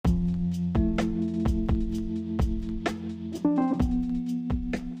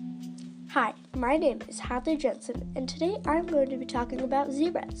my name is Hadley Jensen, and today I'm going to be talking about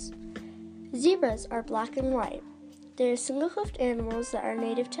zebras. Zebras are black and white. They are single-hoofed animals that are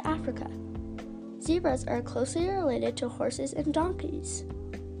native to Africa. Zebras are closely related to horses and donkeys.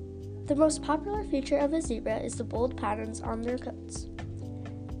 The most popular feature of a zebra is the bold patterns on their coats.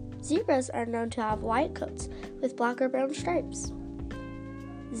 Zebras are known to have white coats with black or brown stripes.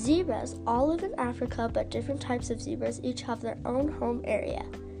 Zebras all live in Africa, but different types of zebras each have their own home area.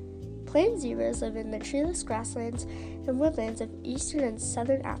 Plain zebras live in the treeless grasslands and woodlands of eastern and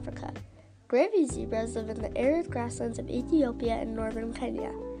southern Africa. Gravy zebras live in the arid grasslands of Ethiopia and northern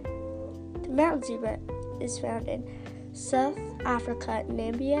Kenya. The mountain zebra is found in South Africa,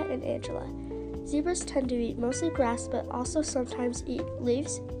 Namibia, and Angola. Zebras tend to eat mostly grass, but also sometimes eat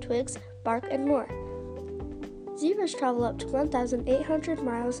leaves, twigs, bark, and more. Zebras travel up to 1,800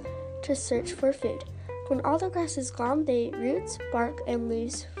 miles to search for food. When all the grass is gone, they eat roots, bark, and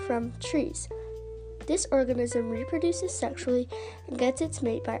leaves from trees. This organism reproduces sexually and gets its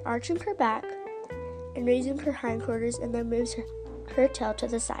mate by arching her back and raising her hindquarters, and then moves her tail to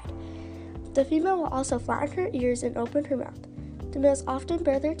the side. The female will also flatten her ears and open her mouth. The males often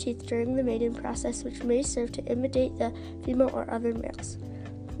bare their teeth during the mating process, which may serve to intimidate the female or other males.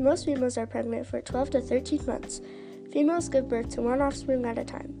 Most females are pregnant for 12 to 13 months. Females give birth to one offspring at a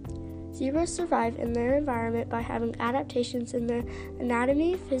time. Zebras survive in their environment by having adaptations in their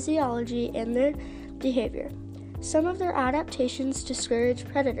anatomy, physiology, and their behavior. Some of their adaptations discourage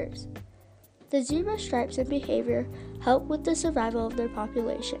predators. The zebra stripes and behavior help with the survival of their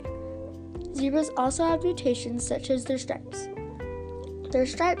population. Zebras also have mutations such as their stripes. Their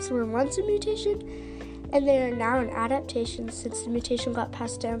stripes were once a mutation, and they are now an adaptation since the mutation got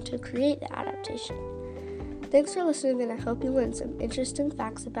passed down to create the adaptation. Thanks for listening, and I hope you learned some interesting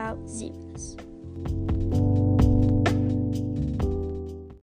facts about zebras.